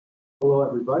Hello,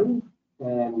 everybody,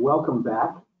 and welcome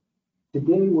back.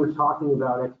 Today, we're talking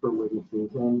about expert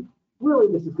witnesses, and really,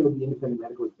 this is going to be independent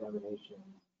medical examinations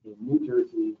in New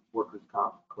Jersey workers'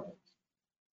 comp claims.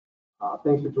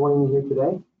 Thanks for joining me here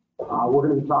today. We're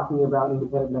going to be talking about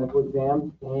independent medical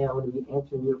exams, and I'm going to be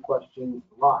answering your questions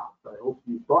live. So I hope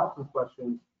you brought some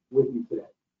questions with you today.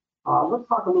 Let's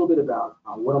talk a little bit about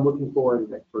what I'm looking for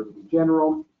as expert in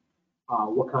general,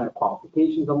 what kind of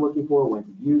qualifications I'm looking for, when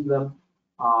to use them.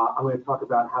 I'm going to talk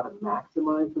about how to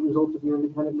maximize the results of your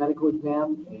independent medical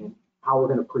exam and how we're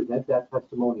going to present that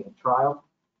testimony at trial.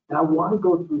 And I want to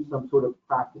go through some sort of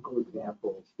practical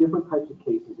examples, different types of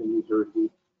cases in New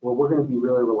Jersey where we're going to be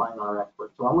really relying on our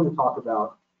experts. So I'm going to talk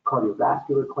about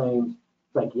cardiovascular claims,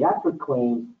 psychiatric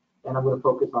claims, and I'm going to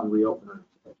focus on reopeners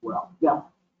as well. Now,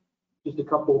 just a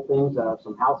couple of things,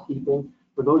 some housekeeping.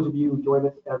 For those of you who join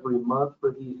us every month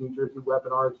for these New Jersey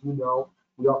webinars, you know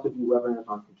we also do webinars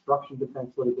on construction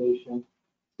defense litigation,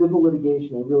 civil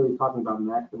litigation, and really talking about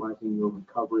maximizing your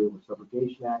recovery with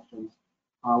subrogation actions.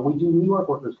 We do New York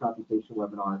workers' compensation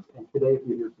webinars, and today, if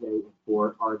you're here today, is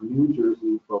for our New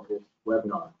Jersey focused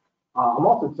webinar. I'm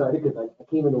also excited because I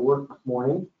came into work this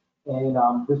morning, and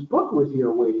this book was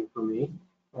here waiting for me.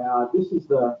 This is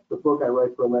the book I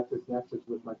write for LexisNexis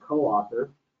with my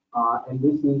co-author. And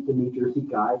this is the New Jersey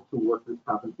Guide to Workers'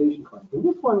 Compensation Claims. And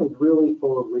this one is really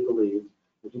full of legalese.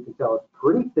 As you can tell, it's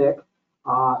pretty thick,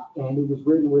 and it was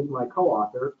written with my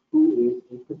co-author, who is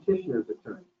a petitioner's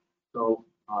attorney. So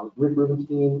Rick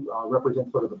Rubenstein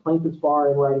represents sort of the plaintiff's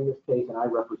bar in writing this case, and I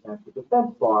represent the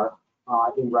defense bar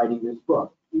in writing this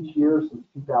book. Each year since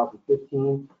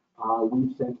 2015,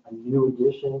 we've sent a new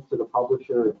edition to the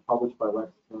publisher. It's published by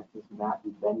LexisNexis.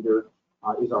 Matthew Bender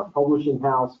is our publishing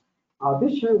house.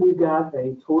 This year, we've got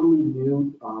a totally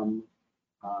new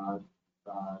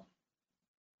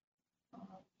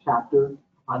chapter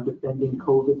on defending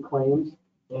COVID claims.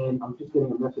 And I'm just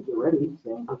getting a message already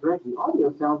saying, Greg, the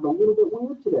audio sounds a little bit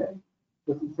weird today.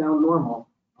 Doesn't sound normal.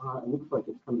 It looks like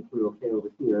it's coming through okay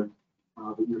over here,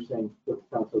 but you're saying it doesn't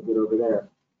sound so good over there.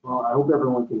 Well, I hope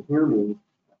everyone can hear me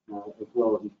as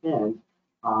well as you can.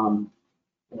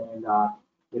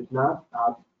 If not,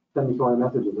 send me some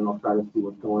messages and I'll try to see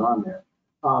what's going on there.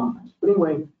 But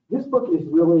anyway, this book is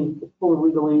really full of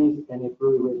legalese, and it's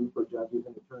really written for judges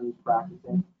and attorneys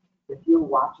practicing. If you're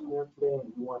watching there today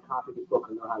and you want to copy this book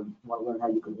and know how you want to learn how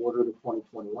you can order the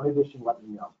 2021 edition, let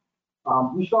me know.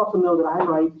 You should also know that I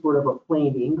write sort of a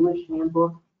plain English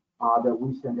handbook that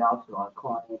we send out to our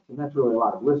clients, and that's really a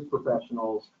lot of risk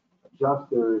professionals,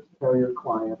 adjusters, carrier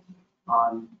clients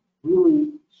on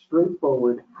really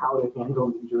straightforward how to handle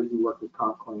New Jersey workers'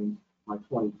 comp claims. My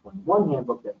 2021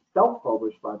 handbook that's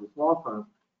self-published by this law firm,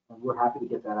 and we're happy to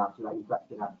get that out to that. In fact,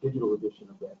 get out a digital edition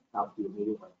of it out to you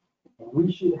immediately. And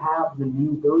we should have the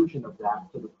new version of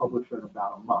that to the publisher in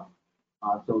about a month.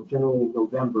 So generally in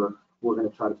November, we're going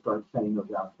to try to start sending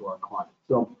those out to our clients.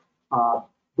 So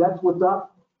that's what's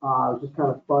up. It's just kind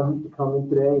of fun to come in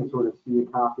today and sort of see a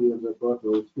copy of the book. It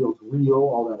always feels real,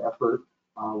 all that effort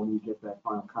when you get that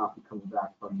final copy coming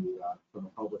back from the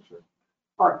publisher.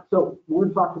 All right, so what we're going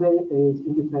to talk today is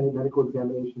independent medical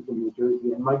examinations in New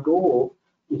Jersey, and my goal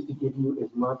is to give you as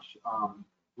much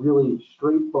really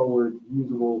straightforward,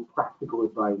 usable, practical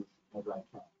advice as I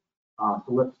can.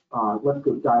 So let's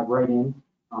go dive right in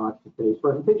to today's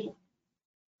presentation.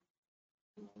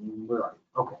 And where are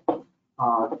you? Okay.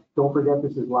 Don't forget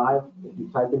this is live. If you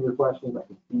type in your questions, I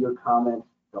can see your comments.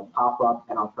 They'll pop up,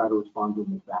 and I'll try to respond to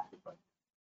them as fast as I can.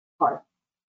 All right.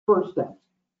 First thing.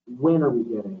 When are we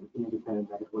getting an independent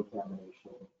medical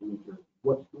examination in New Jersey?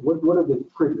 What are the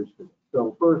triggers for this?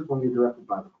 So first, when you're directed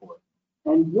by the court.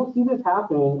 And you'll see this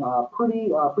happening pretty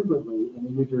frequently in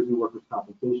the New Jersey workers'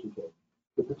 compensation case.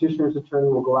 The petitioner's attorney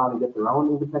will go out and get their own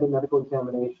independent medical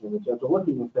examination, and the judge will look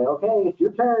at you and say, okay, it's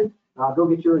your turn, go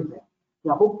get your exam.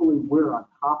 Now, hopefully, we're on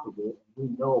top of it, and we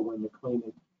know when the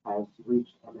claimant has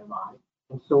reached MMI.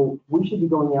 And so we should be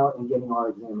going out and getting our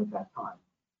exam at that time.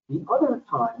 The other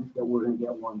times that we're going to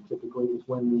get one typically is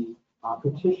when the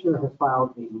petitioner has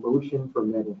filed a motion for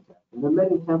med intent. And the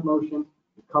med intent motion,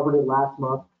 we covered it last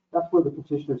month, that's where the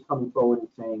petitioner is coming forward and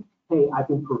saying, hey, I've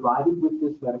been provided with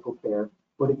this medical care,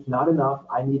 but it's not enough.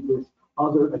 I need this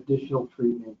other additional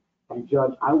treatment. And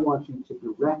judge, I want you to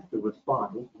direct the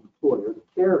respondent, the employer, the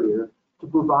carrier, to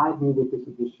provide me with this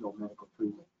additional medical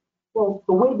treatment. Well,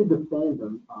 the way to defend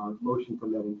a motion for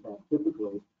med intent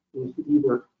typically is to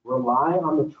either rely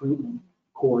on the treatment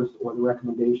course or the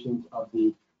recommendations of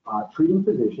the treating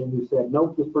physician who said,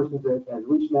 nope, this person has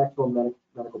reached maximum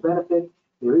medical benefit.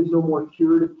 There is no more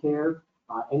curative care.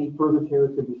 Any further care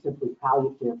is going to be simply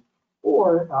palliative.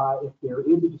 Or if there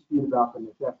is a dispute about the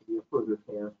necessity of further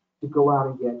care, to go out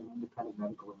and get an independent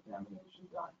medical examination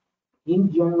done.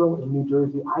 In general, in New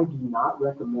Jersey, I do not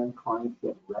recommend clients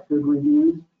get record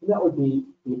reviews, and that would be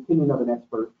the opinion of an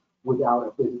expert without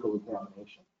a physical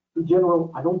examination. In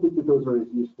general, I don't think that those are as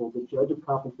useful. The judge of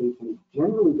compensation is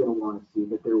generally going to want to see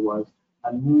that there was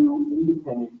a new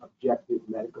independent objective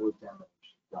medical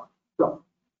examination done. So,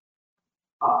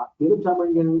 the other time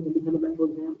we're going to get an independent medical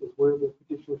exam is where the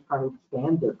petitioner is trying to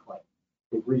expand their claim.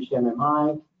 They've reached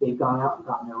MMI, they've gone out and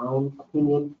gotten their own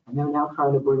opinion, and they're now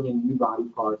trying to bring in new body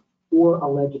parts or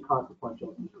allege a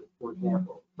consequential injury, for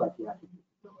example, psychiatric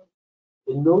disability.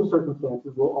 In those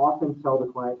circumstances, we'll often tell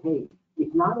the client, hey,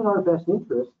 it's not in our best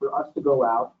interest for us to go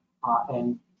out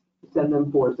and send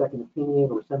them for a second opinion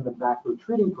or send them back to a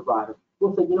treating provider.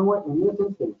 We'll say, you know what, in this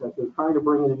instance, as they're trying to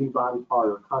bring in a new body part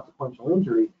or a consequential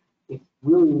injury, it's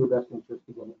really in your best interest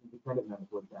to get an independent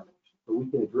medical examination. So we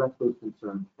can address those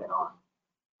concerns head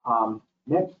on.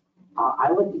 Next,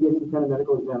 I like to get independent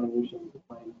medical examinations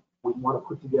when we want to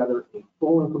put together a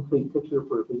full and complete picture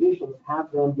for a physician and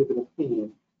have them give an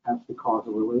opinion as to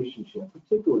causal relationship,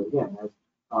 particularly, again, as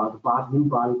new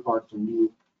body parts and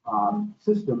new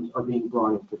systems are being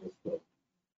brought into this case.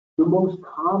 The most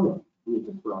common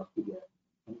reason for us to get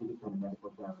an independent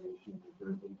medical examination in New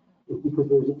Jersey is because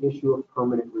there's an issue of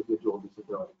permanent residual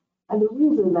disability. And the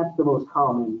reason that's the most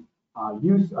common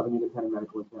use of an independent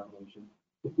medical examination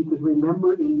is because,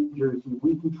 remember, in New Jersey,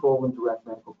 we control and direct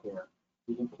medical care.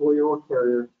 The employer or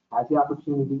carrier has the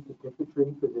opportunity to pick the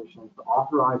treating physician, to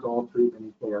authorize all treatment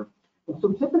and care. And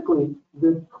so typically,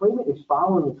 the claimant is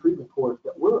following a treatment course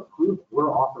that we're approving,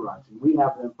 we're authorizing. We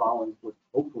have them following what's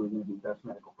hopefully going to be best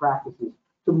medical practices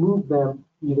to move them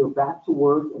either back to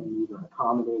work in either an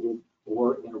accommodated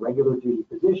or in a regular duty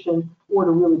position, or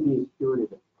to really be as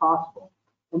curative as possible.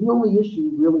 And the only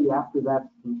issue really after that's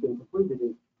been completed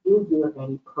is there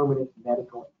any permanent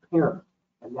medical impairment?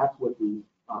 And that's what the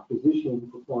physician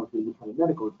who performs the independent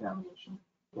medical examination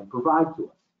can provide to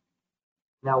us.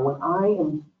 Now, when I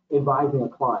am advising a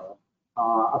client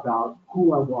about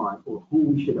who I want or who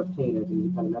we should obtain as an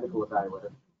independent medical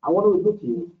evaluator, I want to admit to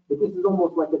you that this is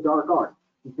almost like a dark art,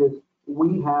 because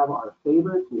we have our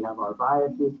favorites, we have our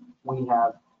biases, we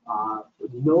have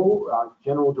no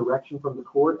general direction from the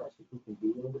court as to who can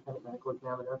be an independent medical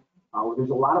examiner. There's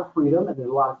a lot of freedom and there's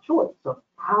a lot of choice. So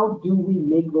how do we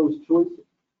make those choices?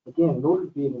 Again, in order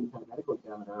to be an independent medical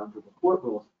examiner under the court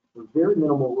rules, there are very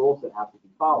minimal rules that have to be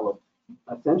followed.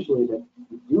 Essentially, that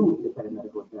you do independent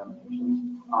medical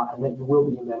examinations and that you will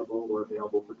be amenable or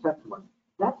available for testimony.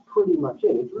 That's pretty much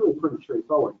it. It's really pretty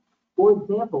straightforward. For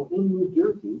example, in New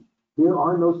Jersey, there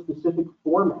are no specific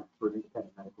formats for an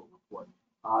independent medical report.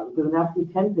 It doesn't have to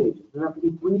be 10 pages. It doesn't have to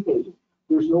be 3 pages.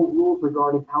 There's no rules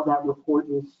regarding how that report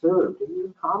is served. It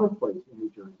is commonplace in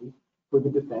New Jersey for the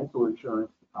defense or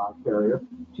insurance carrier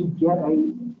to get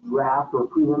a draft or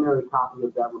preliminary copy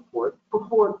of that report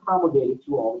before it's promulgated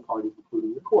to all the parties,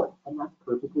 including the court. And that's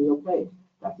perfectly okay.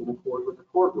 That's in accord with the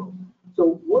court rules.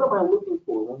 So what am I looking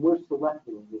for when we're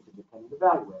selecting this independent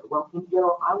evaluator? Well, in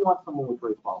general, I want someone with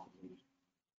great qualifications.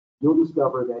 You'll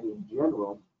discover that in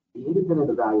general, the independent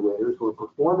evaluators who are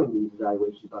performing these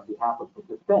evaluations on behalf of the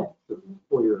defense, so the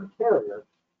employer or carrier,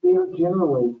 they are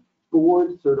generally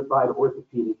board-certified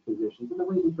orthopedic physicians. And the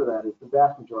reason for that is the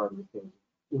vast majority of cases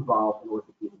involve an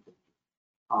orthopedic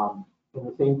physician. In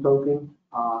the same token,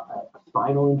 a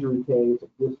spinal injury case,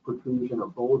 a disc protrusion, or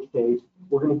bulge case,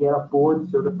 we're going to get a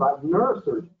board-certified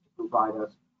neurosurgeon to provide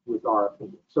us with our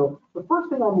opinion. So the first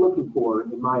thing I'm looking for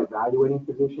in my evaluating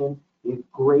physician is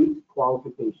great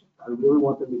qualifications. I really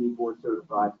want them to be board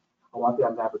certified. I want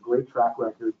them to have a great track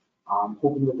record,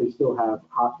 hoping that they still have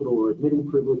hospital or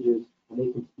admitting privileges, and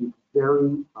they can speak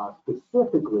very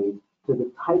specifically to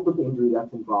the type of injury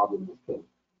that's involved in this case.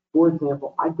 For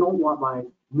example, I don't want my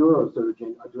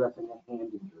neurosurgeon addressing a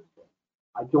hand injury case.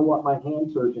 I don't want my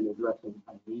hand surgeon addressing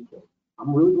a knee case.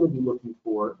 I'm really going to be looking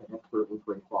for an expert with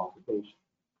great qualifications.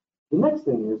 The next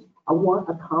thing is I want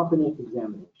a competent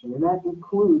examination, and that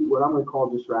includes what I'm going to call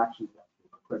distraction testing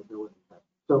or credibility testing.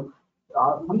 So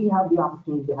we have the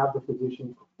opportunity to have the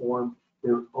physician perform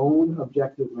their own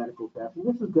objective medical test, and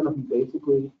this is going to be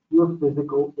basically your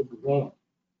physical exam.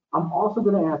 I'm also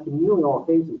going to ask in nearly all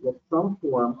cases that some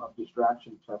form of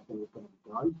distraction testing is going to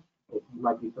be done. If you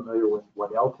might be familiar with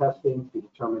Waddell testing to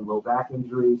determine low back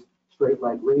injuries, straight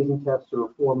leg raising tests are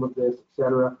a form of this,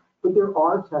 etc. But there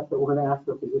are tests that we're going to ask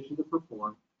the physician to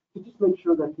perform to just make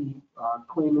sure that the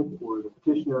claimant or the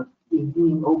petitioner is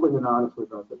being open and honest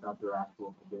with us about their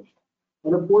actual condition.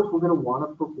 And of course, we're going to want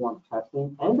to perform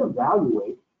testing and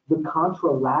evaluate the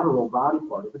contralateral body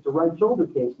part. If it's a right shoulder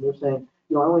case and they're saying,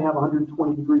 I only have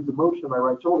 120 degrees of motion in my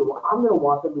right shoulder, well, I'm going to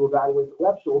want them to evaluate the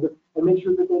left shoulder and make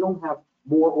sure that they don't have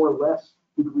more or less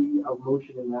degree of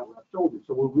motion in that left shoulder.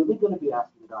 So we're really going to be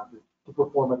asking the doctor to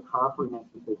perform a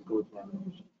comprehensive physical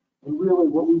examination. And really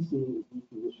what we see is these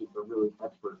physicians are really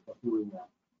experts at doing that.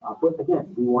 But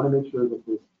again, we want to make sure that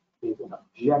this is an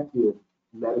objective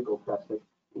medical test that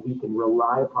we can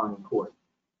rely upon in court.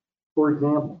 For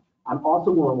example, I'm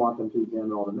also going to want them to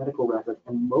examine all the medical records,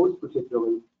 and most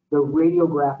particularly the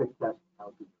radiographic tests,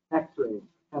 X-rays,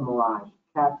 MRIs,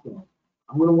 CAT scans.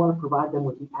 I'm going to want to provide them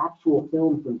with the actual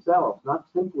films themselves, not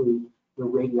simply the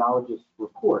radiologist's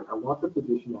report. I want the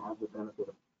physician to have the benefit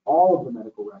of all of the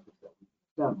medical records that we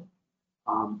assemble.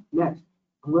 Next,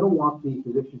 I'm going to want the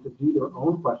physician to do their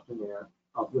own questionnaire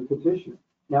of the petitioner.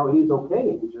 Now, it is okay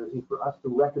in New Jersey for us to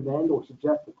recommend or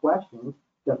suggest the questions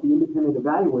that the independent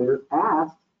evaluator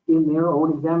asks in their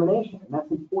own examination. And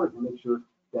that's important to make sure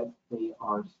that they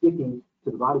are sticking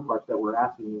to the body parts that we're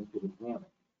asking them to examine.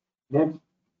 Next,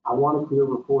 I want a clear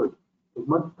report, as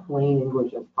much plain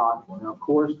English as possible. Now, of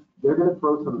course, they're going to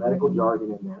throw some medical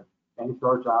jargon in there, and it's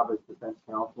our job as defense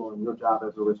counsel and your job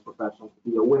as a risk professional to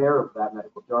be aware of that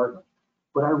medical jargon.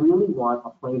 But I really want a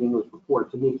plain English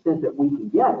report to the extent that we can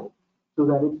get it, so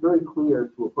that it's very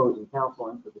clear to opposing counsel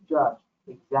and to the judge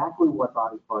exactly what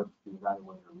body parts the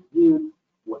evaluator reviewed,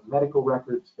 what medical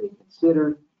records they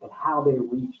considered, and how they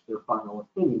reached their final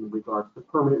opinion in regards to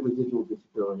permanent residual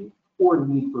disability or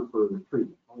need for further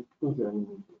treatment, things that I need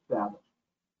to establish.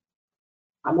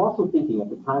 I'm also thinking at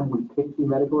the time we pick the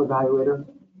medical evaluator,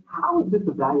 how is this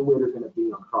evaluator going to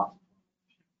be on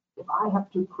cross-examination? If I have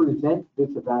to present this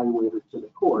evaluator to the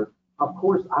court, of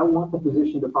course, I want the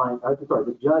physician to find,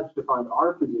 the judge to find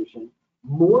our physician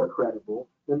more credible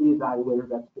than the evaluator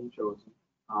that's been chosen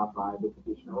by the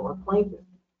petitioner or plaintiff.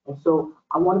 And so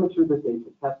I want to make sure that they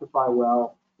can testify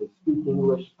well, they speak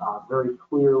English very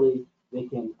clearly, they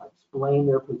can explain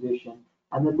their position,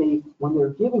 and that they, when they're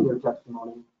giving their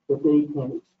testimony, that they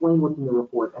can explain what's in the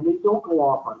report, and they don't go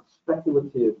off on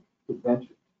speculative adventures.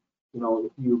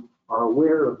 If you are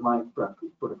aware of my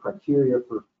sort of criteria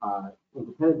for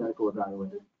independent medical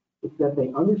evaluators, it's that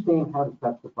they understand how to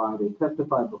testify, they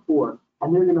testified before,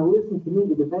 and they're going to listen to me,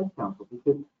 the defense counsel,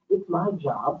 because it's my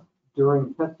job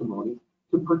during testimony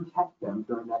to protect them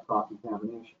during that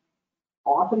cross-examination.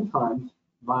 Oftentimes,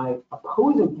 my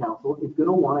opposing counsel is going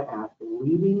to want to ask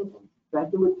leading and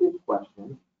speculative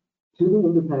questions to the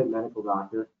independent medical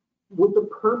doctor with the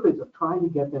purpose of trying to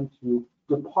get them to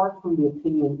depart from the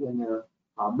opinion in their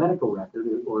medical record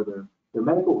or their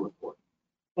medical report.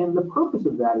 And the purpose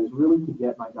of that is really to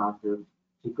get my doctor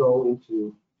to go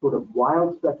into sort of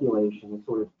wild speculation and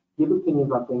sort of give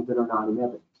opinions on things that are not in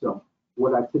evidence. So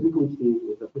what I typically see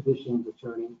is a physician's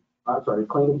attorney,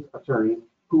 plaintiff's attorney,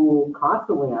 who will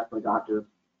constantly ask my doctor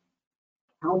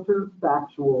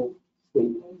counterfactual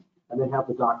statements and then have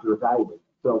the doctor evaluate.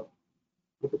 So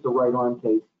if it's a right arm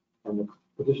case and the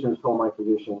petitioner has told my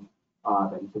physician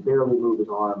that he can barely move his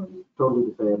arm and he's totally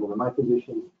disabled, and my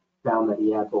physician found that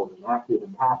he had both an active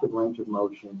and passive range of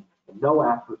motion and no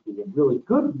atrophy and really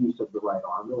good use of the right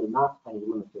arm, really not any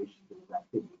limitations in his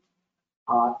activity.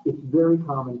 It's very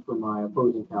common for my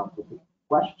opposing counsel to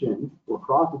question or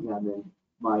cross-examine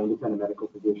my independent medical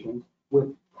physician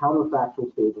with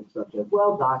counterfactual statements such as,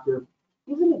 well, doctor,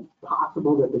 isn't it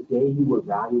possible that the day you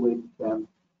evaluated them,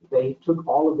 they took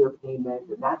all of their pain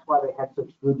meds and that's why they had such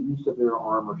good use of their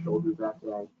arm or shoulder that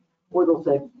day? Or they'll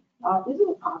say, isn't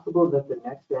it possible that the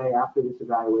next day after this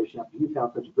evaluation, after you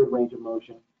found such a good range of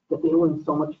motion, that they were in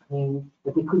so much pain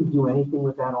that they couldn't do anything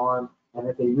with that arm and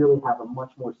that they really have a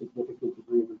much more significant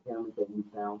degree of impairment than you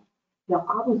found? Now,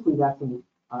 obviously, that's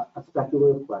a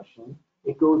speculative question.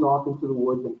 It goes off into the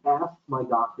woods and asks my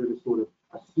doctor to sort of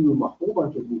assume a whole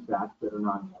bunch of new facts that are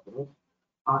not in evidence.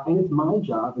 And it's my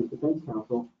job as defense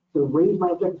counsel to raise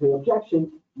my objection, say,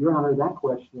 objection, Your Honor, that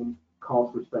question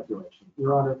calls for speculation.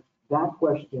 Your Honor, that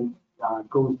question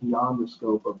goes beyond the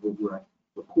scope of the direct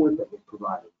report that was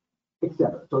provided,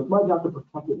 etc. So it's my job to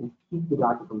protect it and keep the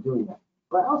doctor from doing that.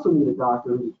 But I also need a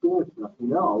doctor who's experienced enough to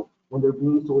know when they're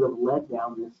being sort of led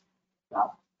down this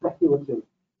speculative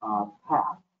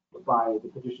path by the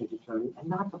petitioner's attorney and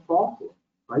not to fall for it,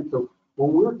 right? So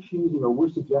when we're choosing or we're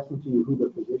suggesting to you who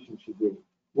the physician should be,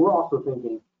 we're also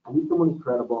thinking, I need someone who's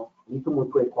credible, I need someone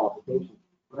with great qualifications,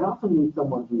 but I also need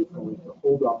someone who is going to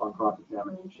hold up on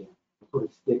cross-examination and sort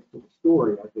of stick to the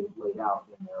story as they've laid out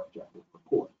in their objective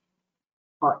report.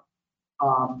 All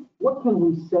right, what can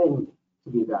we say to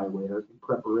the evaluator in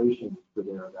preparation for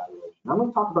their evaluation? I'm going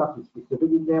to talk about some specific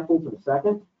examples in a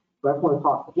second, but I just want to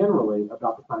talk generally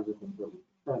about the kinds of things that we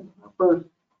can say. Now, first,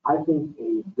 think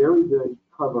a very good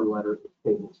cover letter is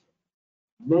table stakes.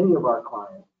 Many of our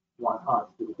clients want us,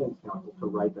 the defense counsel, to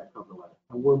write that cover letter,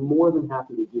 and we're more than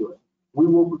happy to do it. We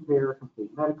will prepare a complete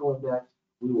medical index.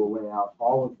 We will lay out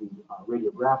all of the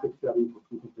radiographic studies, which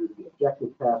we consider to be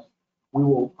objective tests. We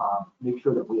will make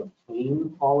sure that we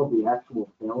obtain all of the actual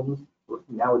films.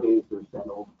 Nowadays, they're sent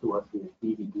over to us via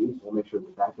DVD, so we'll make sure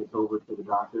that that gets over to the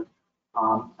doctor.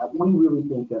 We really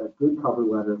think that a good cover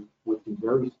letter with some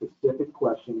very specific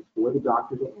questions for the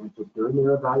doctor to answer during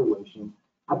their evaluation,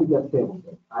 I think that's table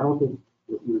stakes. I don't think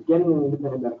if you're getting an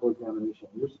independent medical examination,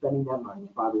 you're spending that money,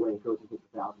 and by the way, it goes into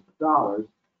thousands of dollars,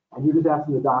 and you're just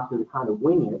asking the doctor to kind of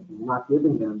wing it, and you're not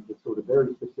giving them the sort of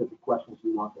very specific questions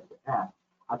you want them to ask,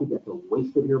 I think that's a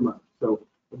waste of your money. So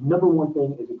the number one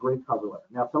thing is a great cover letter.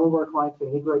 Now, some of our clients say,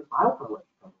 hey, Greg, I don't want to write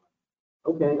a cover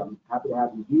letter. Okay, I'm happy to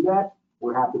have you do that.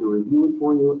 We're happy to review it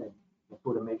for you and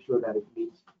sort of make sure that it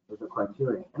meets the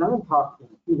criteria. And I'm going to talk in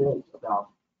a few minutes about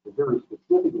the very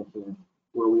specific incident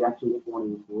where we actually want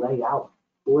to lay out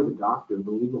for the doctor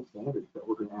the legal standards that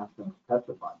we're going to ask them to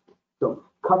testify to. So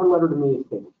cover letter to me is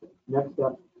table stakes. Next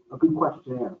step, a good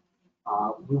questionnaire.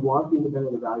 We want the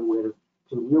independent evaluator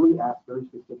to really ask very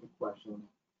specific questions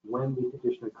when the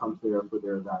petitioner comes there for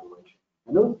their evaluation.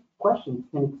 And those questions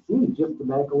can exceed just the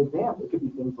medical exam. It could be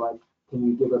things like, can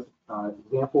you give us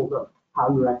examples of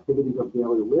how your activities of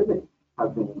daily living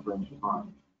have been infringed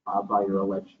upon by your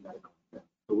alleged medical exam?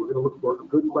 So we're going to look for a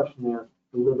good questionnaire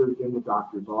delivered in the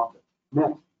doctor's office.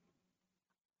 Next,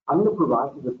 I'm going to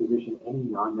provide to the physician any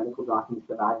non-medical documents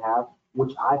that I have,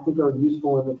 which I think are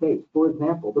useful in the case. For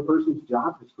example, the person's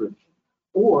job description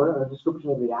or a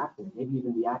description of the accident, maybe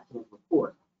even the accident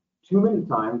report. Too many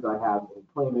times I have a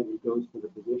claimant who goes to the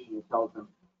physician and tells them,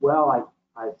 well,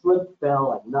 I slipped,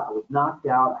 fell, I was knocked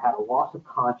out, I had a loss of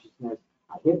consciousness,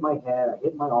 I hit my head, I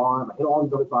hit my arm, I hit all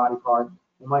these other body parts,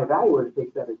 and my evaluator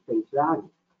takes that at face value.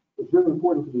 It's really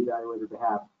important for the evaluator to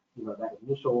have, that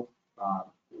initial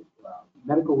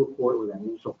medical report or that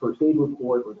initial first aid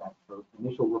report or that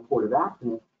initial report of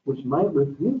accident, which might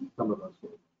refute some of those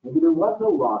things. Maybe there was no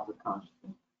loss of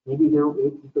consciousness. Maybe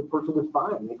the person was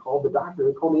fine. They called the doctor,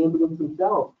 they called the ambulance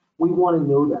themselves. We want to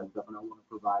know that stuff, and I want to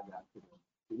provide that to the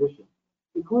physician,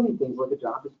 including things like a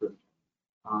job description.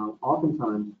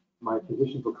 Oftentimes, my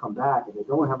physicians will come back and they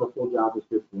don't have a full job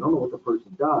description. They don't know what the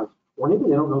person does, or maybe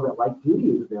they don't know that light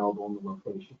duty is available in the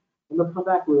location. And they'll come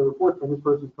back with a report saying this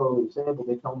person's totally disabled.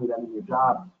 They tell me that in their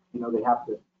job, they have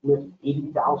to lift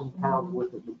 80,000 pounds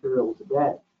worth of materials a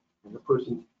day. And the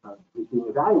person is being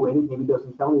evaluated, maybe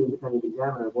doesn't tell the independent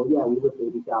examiner, well, yeah, we lift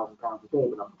 80,000 pounds a day,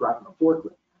 but I'm driving a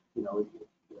forklift.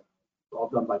 It's all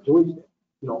done by joystick.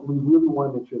 We really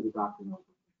want to make sure the doctor knows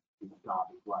what his job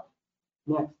is like.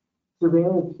 Next,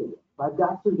 surveillance video. If I've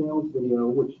got surveillance video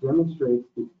which demonstrates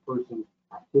the person's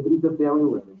activities of daily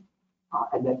living,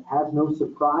 and that has no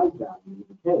surprise value in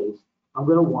the case, I'm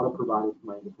going to want to provide it to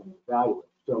my independent evaluator.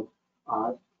 So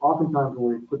oftentimes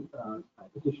when we put a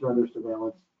petitioner under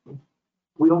surveillance,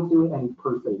 we don't see any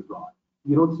per se fraud.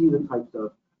 You don't see the types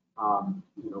of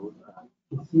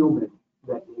concealment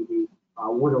that maybe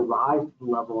would arise to the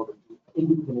level of an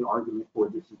independent argument for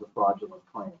this is a fraudulent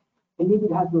claim. And maybe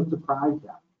it has no surprise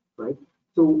value, right?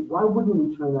 So why wouldn't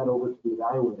we turn that over to the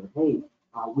evaluator? Hey,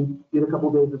 we did a couple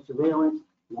of days of surveillance.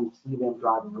 We see them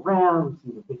driving around. We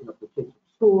see them picking up the kids from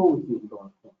school. We see them going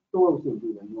to the store. We see them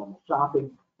doing their normal shopping.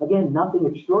 Again, nothing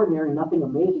extraordinary, nothing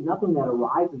amazing, nothing that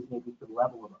arises maybe to the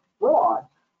level of a fraud,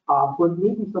 but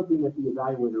maybe something that the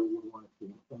evaluator would want to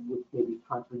see and would maybe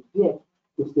contradict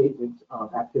the statements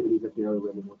of activities of daily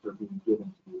living which are being given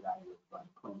to the evaluator by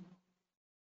the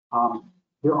claimant.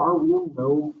 There are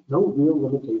no real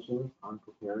limitations on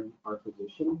preparing our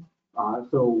physician.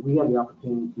 So we have the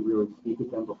opportunity to really speak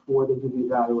with them before they do the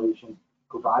evaluation,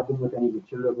 provide them with any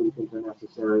material that we think are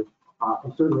necessary,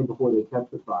 and certainly before they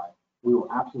testify, we will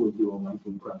absolutely do a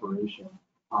lengthy preparation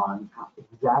on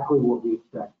exactly what we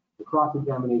expect the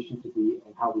cross-examination to be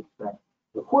and how we expect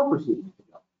the court proceedings to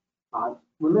go.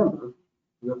 Remember,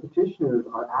 the petitioners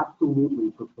are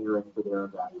absolutely preparing for their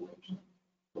evaluation.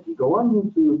 If you go on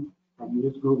YouTube and you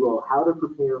just Google how to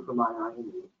prepare for my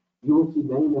IME, you will see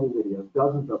many, many videos,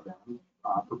 dozens of them,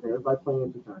 prepared by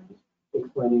plaintiff's attorneys,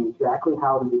 explaining exactly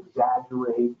how to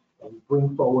exaggerate and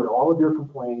bring forward all of your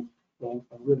complaints and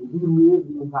really relive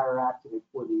the entire accident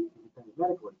for the independent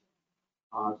medical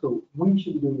exam. So we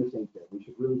should be doing the same thing. We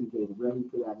should really be getting ready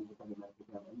for that independent medical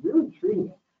exam and really treating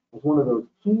it as one of those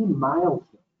key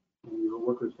milestones in your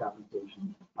workers'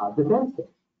 compensation defense case.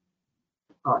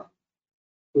 All right.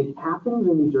 It happens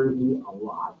in New Jersey a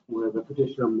lot where the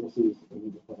petitioner misses an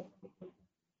independent medical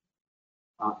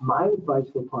exam. My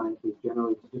advice to clients is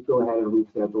generally to just go ahead and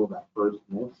reschedule that first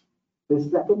miss The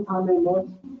second time they miss,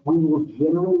 we will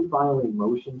generally file a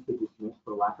motion to dismiss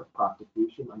for lack of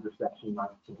prosecution under Section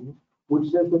 19,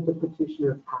 which says that the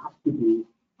petitioner has to be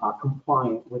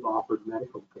compliant with offered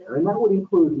medical care, and that would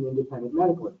include the independent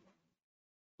medical exam.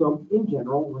 So in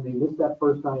general, when they miss that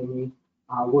first IME,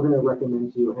 we're going to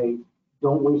recommend to you, hey,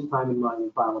 don't waste time and money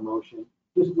and file a motion.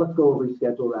 Just let's go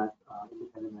reschedule that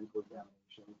independent medical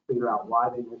examination, figure out why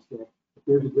they missed it. If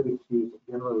there's a good excuse,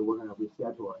 generally we're going to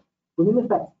reschedule it. When we miss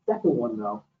that second one,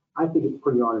 though, I think it's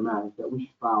pretty automatic that we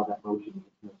should file that motion to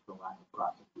dismiss for lack of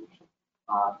prosecution.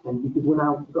 And because we're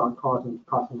now costing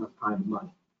us time and money.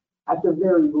 At the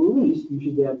very least, you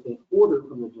should get an order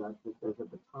from the judge that says at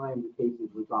the time the case is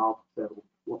resolved, settled,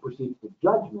 or proceeds to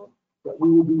judgment, that we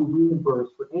will be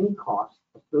reimbursed for any costs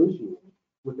associated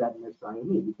with that missed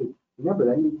IME. Because remember,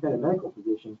 that independent medical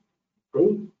physician,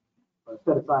 they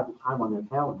set aside the time on their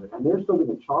calendar, and they're still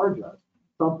going to charge us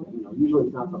something. Usually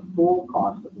it's not the full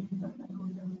cost of the independent medical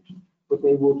examination, but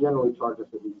they will generally charge us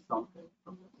at least something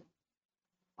from this.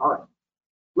 All right,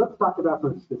 let's talk about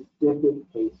some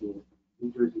specific cases,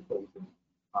 New Jersey cases,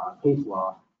 case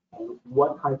law, and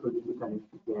what type of independent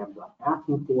exams I'm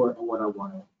asking for and what I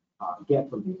want to get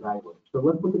from the evaluator. So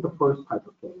let's look at the first type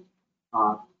of case.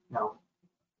 Now,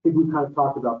 I think we kind of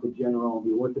talked about the general,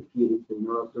 the orthopedics, the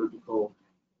neurosurgical,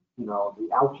 the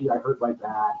ouchie, I hurt my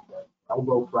back, the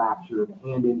elbow fracture, the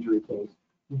hand injury case.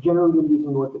 You're generally going to be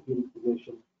an orthopedic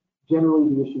physician.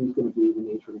 Generally, the issue is going to be the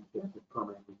nature and extent of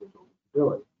permanent residual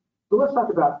disability. So let's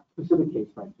talk about specific case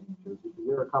types in New Jersey, because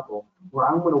there are a couple where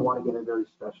I'm going to want to get a very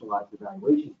specialized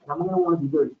evaluation, and I'm going to want to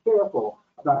be very careful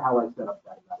about how I set up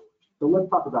that evaluation. So let's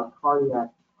talk about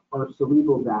cardiac or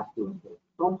cerebral vascular cases.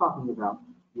 So I'm talking about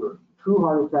your true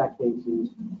heart attack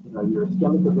cases, your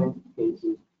ischemic event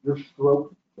cases, your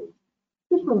stroke cases.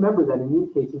 Just remember that in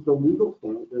these cases, the legal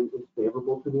standard is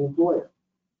favorable to the employer.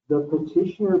 The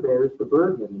petitioner bears the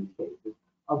burden in these cases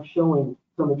of showing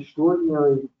some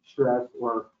extraordinary stress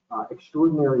or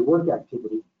extraordinary work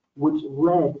activity, which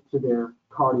led to their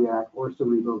cardiac or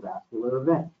cerebrovascular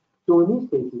event. So in these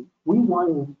cases, we want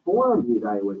to inform the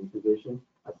evaluating physician,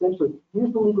 essentially,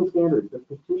 here's the legal standard. The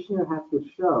petitioner has to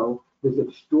show this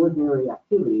extraordinary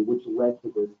activity which led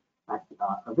to this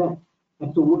event.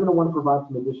 And so we're going to want to provide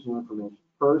some additional information.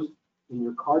 First, in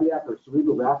your cardiac or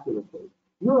cerebrovascular case,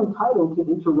 you're entitled to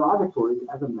interrogatories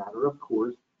as a matter of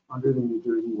course under the New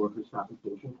Jersey Workers'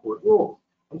 Compensation Court rules.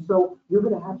 And so you're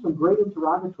going to have some great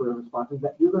interrogatory responses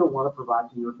that you're going to want to provide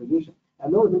to your physician.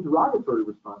 And those interrogatory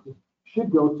responses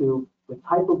should go to the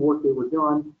type of work they were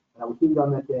done, that was being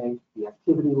done that day, the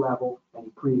activity level, any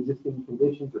pre-existing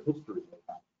conditions or history they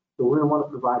had. So we're going to want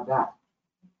to provide that.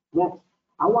 Next,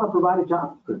 I want to provide a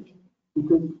job description,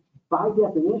 because by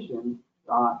definition,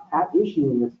 at issue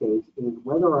in this case is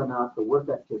whether or not the work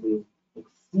activity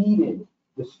exceeded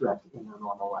the stress in their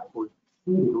normal life, or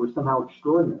exceeded, or somehow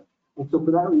extraordinary. And so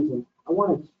for that reason, I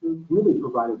want to really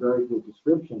provide a very good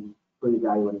description for the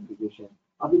evaluating physician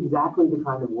of exactly the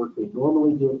kind of work they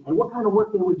normally did and what kind of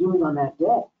work they were doing on that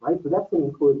day, right? So that's going to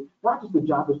include not just the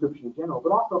job description in general,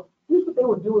 but also here's what they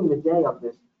were doing the day of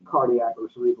this cardiac or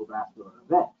cerebrovascular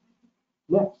event.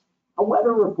 Next, a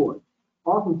weather report.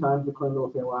 Oftentimes the claimant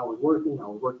will say, well, I was working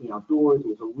outdoors, it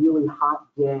was a really hot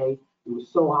day, it was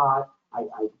so hot, I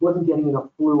wasn't getting enough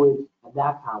fluid, and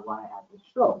that's why I had this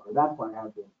stroke, or that's why I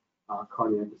had this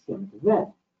cardiac ischemic event.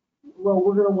 Well,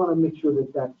 we're going to want to make sure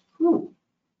that that's true.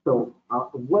 So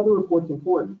the weather report's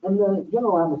important. And the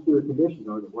general atmospheric conditions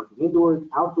are the working indoors,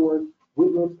 outdoors,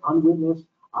 witnessed, unwitnessed.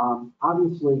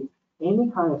 Obviously, any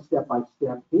kind of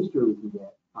step-by-step history we can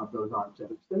get of those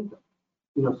onset of symptoms.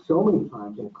 So many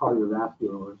times in a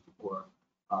cardiovascular or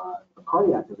a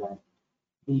cardiac event,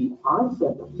 the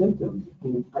onset of symptoms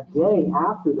is a day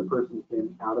after the person's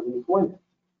been out of the appointment.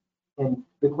 And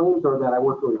the claims are that I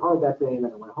worked really hard that day, and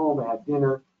then I went home, I had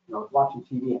dinner, I was watching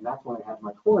TV, and that's when I had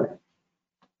my coronary.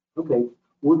 Okay,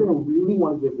 we're going to really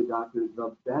want to give the doctors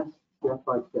the best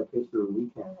step-by-step history we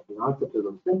can at the onset of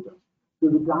those symptoms, so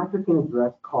the doctor can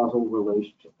address causal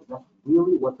relationship. And that's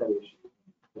really what that issue is.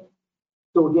 Okay.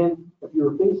 So again, if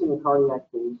you're facing a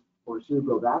cardiac case or a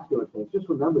cerebrovascular case, just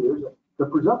remember the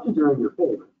presumptions are in your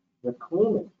favor. The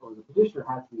claimant or the petitioner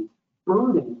has the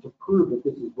burden to prove that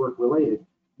this is work-related.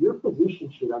 Your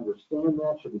physician should understand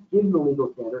that, should be given the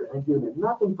legal standard, and given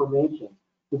enough information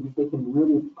so that they can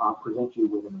really present you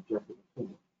with an objective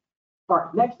opinion. All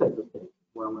right, next type of case,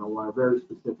 where I'm going to want a very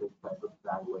specific type of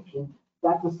evaluation,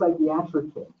 that's a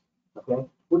psychiatric case, okay?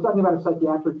 We're talking about a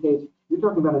psychiatric case. You're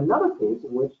talking about another case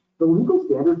in which the legal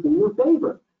standard is in your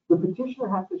favor. The petitioner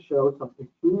has to show some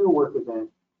peculiar work event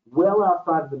well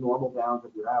outside of the normal bounds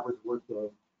of your average workday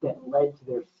that led to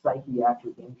their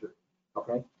psychiatric injury,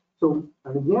 okay? So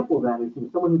an example of that is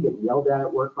someone who gets yelled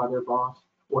at work by their boss,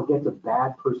 or gets a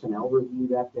bad personnel review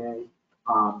that day,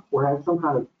 or has some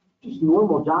kind of just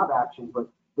normal job action, but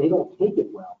they don't take it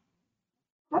well.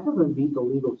 That doesn't meet the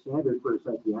legal standard for a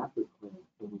psychiatric clinic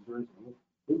in New Jersey.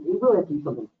 It really has to be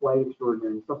something quite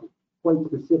extraordinary, something quite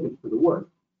specific to the work.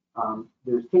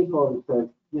 There's case law that says,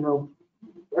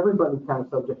 everybody's kind of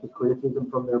subject to criticism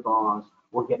from their boss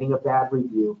or getting a bad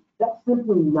review. That's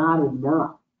simply not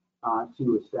enough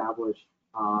to establish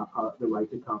the right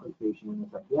to compensation in the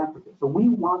psychiatric case. So we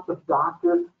want the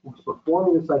doctor who's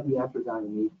performing the psychiatric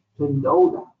IME to know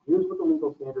that. Here's what the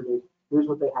legal standard is. Here's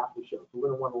what they have to show. So we're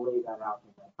going to want to lay that out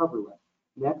in that cover letter.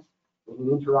 Next, in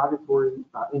the interrogatory,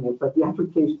 in a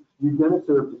psychiatric case, you're going to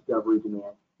serve discovery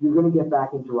demand. You're going to get back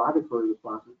interrogatory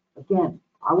responses. Again,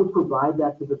 I would provide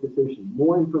that to the physician.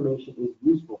 More information is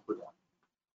useful for them.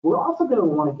 We're also going to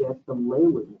want to get some lay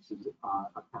witnesses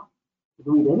account. If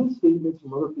we have any statements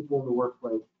from other people in the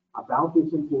workplace about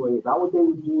this employee, about what they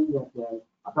were doing that day,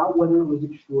 about whether it was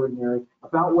extraordinary,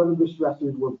 about whether the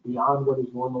stressors were beyond what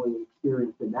is normally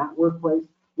experienced in that workplace,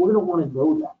 we're going to want to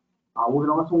know that. We're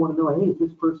going to also want to know, hey, does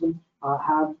this person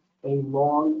have a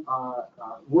long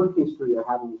work history of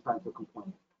having these types of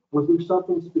complaints? Was there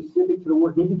something specific to the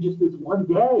work, maybe just this one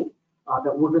day,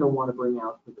 that we're going to want to bring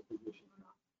out to the physician or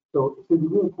not? So it's going to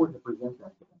be really important to present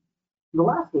that to them. And the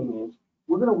last thing is,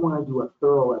 we're going to want to do a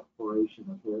thorough exploration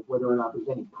of whether or not there's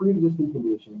any pre-existing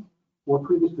conditions or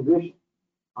predisposition.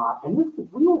 And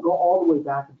we will go all the way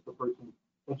back into the person's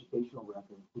educational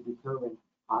records to determine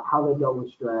how they dealt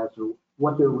with stress or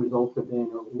what their results have been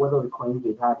or what other claims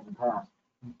they've had in the past.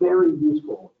 Very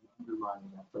useful in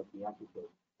undermining that psychiatric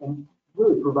case and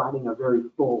really providing a very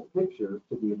full picture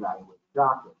to the evaluated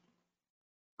doctor.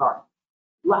 All right.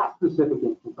 Last specific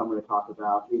instance I'm going to talk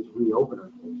about is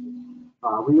reopener cases.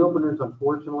 Reopeners,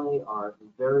 unfortunately, are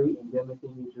very endemic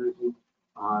in New Jersey.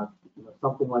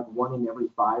 Something like 1 in every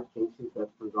 5 cases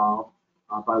that's resolved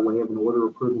by way of an order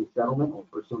approving settlement or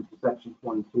pursuant to Section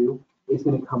 22 is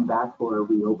going to come back for a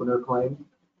reopener claim.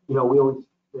 We always,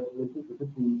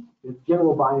 the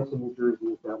general bias in New Jersey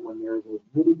is that when there is a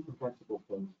admitted compensable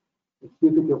case, it's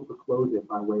difficult to close it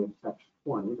by way of Section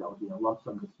 20. That would be a lump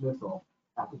sum dismissal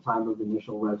at the time of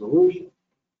initial resolution.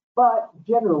 But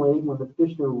generally, when the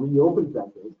petitioner reopens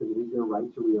that case, because it is their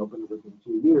right to reopen within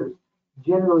 2 years,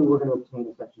 generally we're going to obtain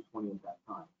a Section 20 at that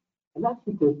time. And that's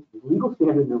because the legal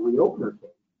standard in a reopener case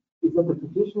is that the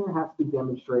petitioner has to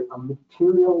demonstrate a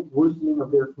material worsening of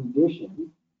their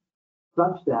condition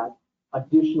such that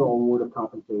additional award of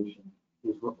compensation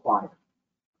is required.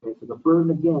 Okay, so the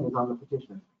burden again is on the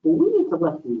petitioner. But we need to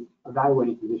let the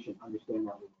evaluating physician understand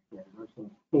that legal standard, understand,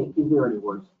 hey, is there any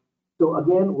worse? So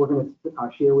again, we're going to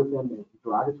share with them the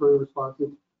interrogatory responses.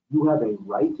 You have a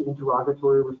right to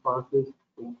interrogatory responses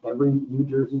in every New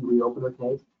Jersey reopener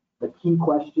case. The key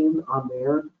question on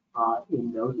there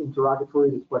in those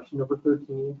interrogatories is question number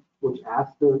 13, which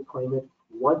asks the claimant,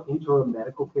 what interim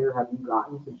medical care have you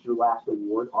gotten since your last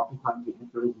award? Oftentimes the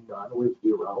answer is none or is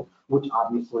 0, which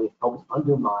obviously helps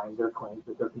undermine their claims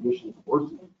that their condition is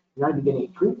worsening. You're not even getting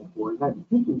any treatment for it, you're not even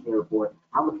seeking care for it.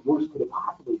 How much worse could it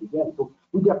possibly be getting? So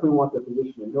we definitely want the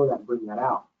physician to know that and bring that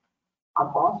out. I'm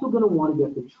also going to want to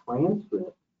get the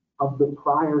transcript of the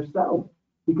prior settlement,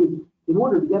 because in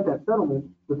order to get that settlement,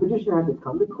 the petitioner had to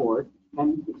come to court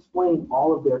and explain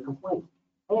all of their complaints.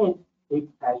 And if,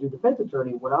 as your defense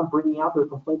attorney, when I'm bringing out their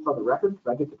complaints on the record, because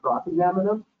I get to cross-examine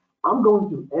them, I'm going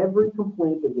through every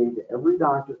complaint they gave to every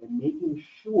doctor and making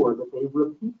sure that they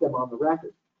repeat them on the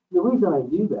record. The reason I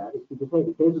do that is because, hey,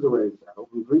 the case is already settled.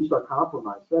 We've reached our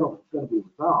compromise settlement. It's going to be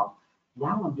resolved.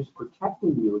 Now I'm just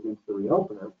protecting you against the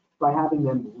reopener by having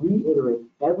them reiterate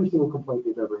every single complaint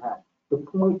they've ever had. The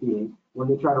point being, when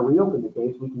they try to reopen the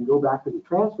case, we can go back to the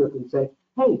transcript and say,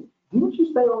 hey, didn't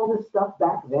you say all this stuff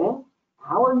back then?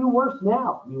 How are you worse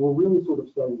now? I mean, we're really sort of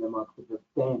setting them up to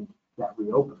defend that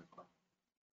reopener claim.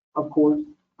 Of course,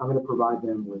 I'm going to provide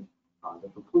them with the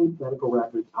complete medical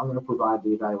records. I'm going to provide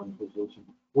the evaluating physician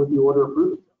with the order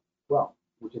approving them as well,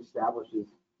 which establishes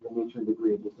the nature and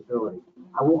degree of disability.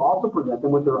 I will also present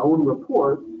them with their own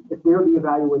report if they're the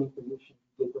evaluating physician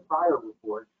who did the prior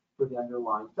report for the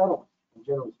underlying settlement. And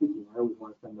generally speaking, I always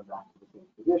want to send them back to the same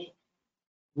physician.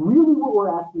 Really what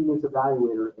we're asking this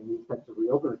evaluator in these types of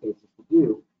reopener cases to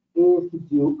do is to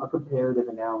do a comparative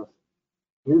analysis.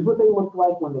 Here's what they looked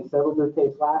like when they settled their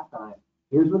case last time.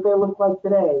 Here's what they look like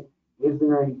today. Is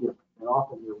there any difference? And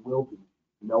often there will be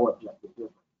no objective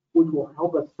difference, which will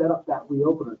help us set up that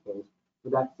reopener case for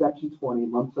that Section 20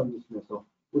 lump sum dismissal,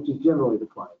 which is generally the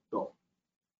client's goal.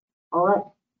 All right.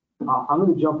 I'm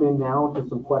going to jump in now to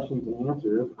some questions and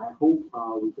answers. I hope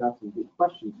we've got some good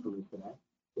questions for you today.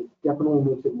 It definitely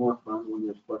makes it more fun when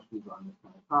there's questions on this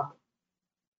kind of topic.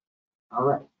 All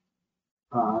right.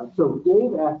 So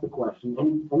Dave asked the question,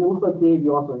 and it looks like Dave,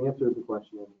 you also answered the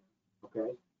question.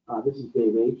 Okay. This is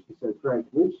Dave H. He says, Greg,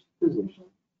 which position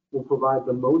will provide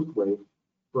the most weight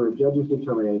for a judge's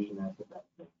determination as to that?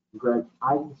 Greg,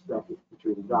 I suspect it's the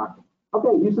treating doctor.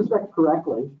 Okay, you suspect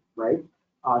correctly, right?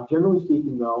 Generally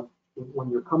speaking, though, when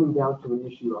you're coming down to an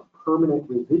issue of permanent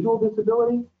residual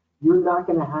disability, you're not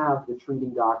going to have the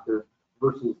treating doctor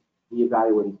versus the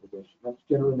evaluating physician. That's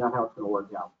generally not how it's going to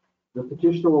work out. The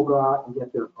petitioner will go out and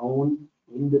get their own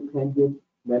independent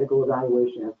medical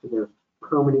evaluation as to their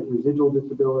permanent residual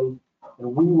disability,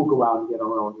 and we will go out and get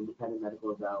our own independent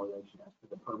medical evaluation as to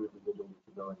the permanent residual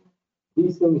disability.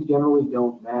 These things generally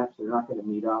don't match; they're not going to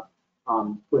meet up.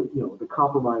 But the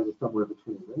compromise is somewhere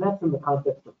between, and that's in the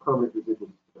context of permanent residual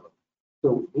disability.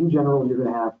 So in general, you're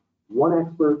going to have one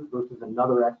expert versus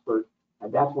another expert,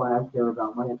 and that's why I care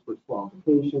about my expert's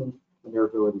qualifications and their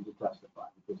ability to testify,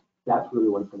 because that's really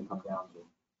what it's going to come down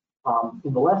to.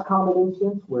 In the less common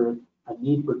instance, where a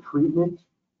need for treatment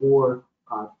or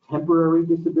temporary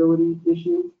disability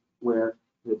issue, where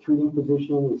the treating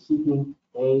physician is seeking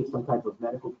some type of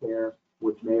medical care,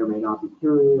 which may or may not be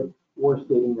curative, or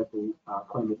stating that the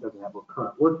claimant doesn't have a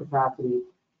current work capacity,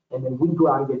 and then we go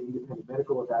out and get independent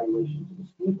medical evaluation to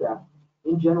dispute that.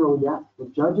 In general, yes, the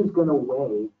judge is going to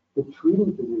weigh the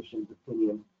treating physician's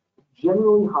opinion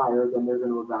generally higher than they're going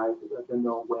to evaluate, than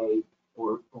they'll weigh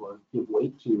or give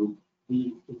weight to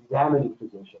the examining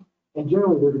physician. And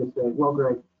generally, they're going to say, well,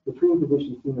 Greg, the treating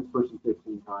physician's seen this person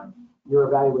 15 times. Your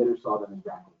evaluator saw them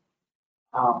exactly.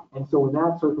 And so in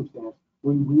that circumstance,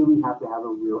 we really have to have a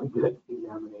really good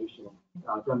examination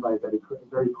done by a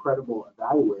very credible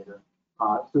evaluator,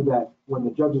 so that when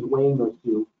the judge is weighing those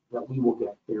two, that we will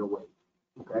get fair weight.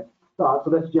 Okay, so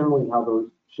that's generally how those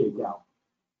shake out.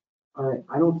 All right,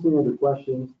 I don't see any other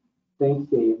questions. Thanks,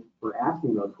 Dave, for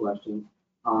asking those questions.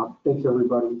 Thanks,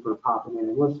 everybody, for popping in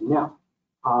and listening.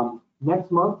 Now,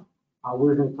 next month,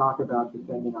 we're going to talk about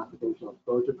defending occupational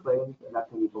exposure claims, and that's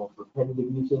going to be both repetitive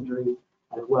use injuries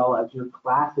as well as your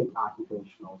classic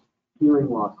occupational hearing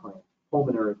loss claims,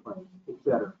 pulmonary claims,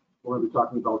 etc. We're going to be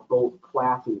talking about both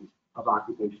classes of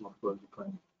occupational exposure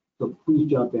claims. So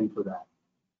please jump in for that.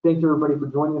 Thanks, everybody, for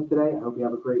joining us today. I hope you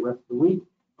have a great rest of the week.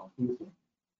 I'll see you soon.